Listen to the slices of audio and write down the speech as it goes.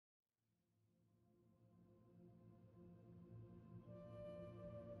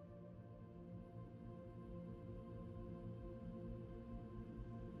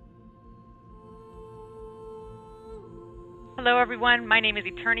Hello everyone, my name is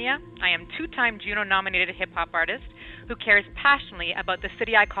Eternia. I am two-time Juno-nominated hip-hop artist who cares passionately about the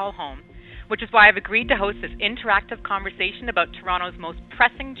city I call home, which is why I've agreed to host this interactive conversation about Toronto's most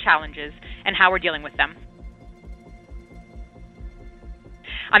pressing challenges and how we're dealing with them.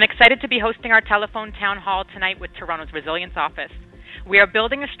 I'm excited to be hosting our telephone town hall tonight with Toronto's Resilience Office. We are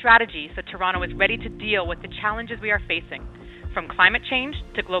building a strategy so Toronto is ready to deal with the challenges we are facing, from climate change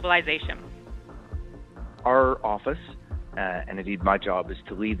to globalization. Our office, and indeed my job, is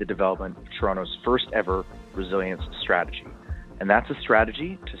to lead the development of Toronto's first ever resilience strategy. And that's a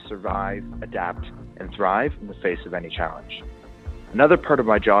strategy to survive, adapt, and thrive in the face of any challenge. Another part of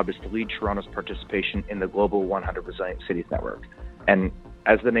my job is to lead Toronto's participation in the Global 100 Resilient Cities Network. And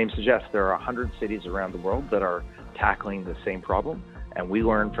as the name suggests, there are 100 cities around the world that are tackling the same problem, and we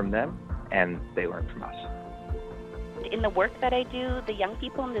learn from them, and they learn from us. In the work that I do, the young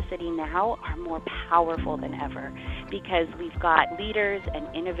people in the city now are more powerful than ever because we've got leaders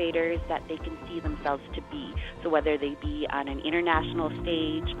and innovators that they can see themselves to be. So whether they be on an international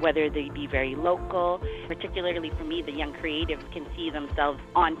stage, whether they be very local, particularly for me, the young creatives can see themselves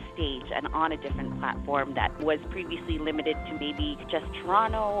on stage and on a different platform that was previously limited to maybe just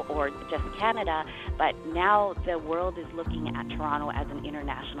Toronto or just Canada, but now the world is looking at Toronto as an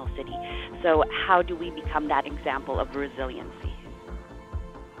international city. So how do we become that example of resiliency?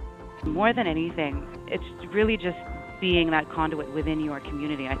 More than anything, it's really just being that conduit within your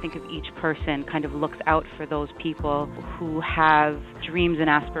community. I think if each person kind of looks out for those people who have dreams and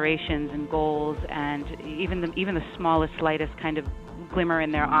aspirations and goals, and even the smallest, slightest kind of glimmer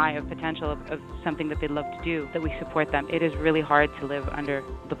in their eye of potential of something that they'd love to do, that we support them. It is really hard to live under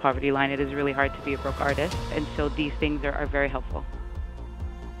the poverty line. It is really hard to be a broke artist, and so these things are very helpful.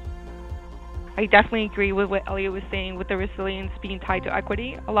 I definitely agree with what Elliott was saying with the resilience being tied to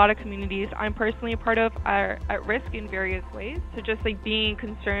equity. A lot of communities I'm personally a part of are at risk in various ways. So just like being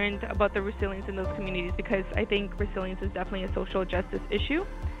concerned about the resilience in those communities, because I think resilience is definitely a social justice issue.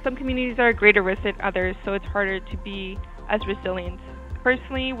 Some communities are at greater risk than others, so it's harder to be as resilient.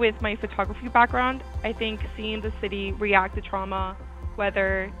 Personally, with my photography background, I think seeing the city react to trauma,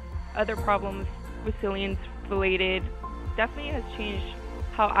 whether other problems, resilience related, definitely has changed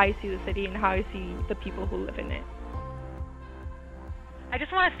how I see the city and how I see the people who live in it. I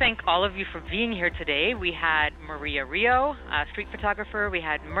just want to thank all of you for being here today. We had Maria Rio, a street photographer. We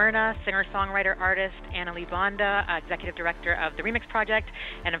had Merna, singer-songwriter artist, Annalie Bonda, executive director of the Remix Project,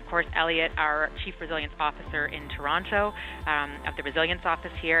 and of course Elliott, our chief resilience officer in Toronto, of the Resilience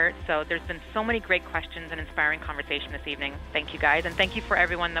Office here. So there's been so many great questions and inspiring conversation this evening. Thank you guys, and thank you for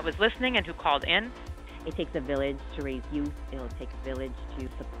everyone that was listening and who called in. It takes a village to raise youth. It'll take a village to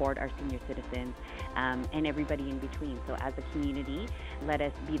support our senior citizens and everybody in between. So as a community, let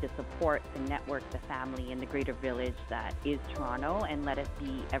us be the support, the network, the family, and the greater village that is Toronto, and let us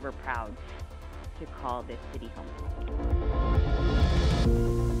be ever proud to call this city home.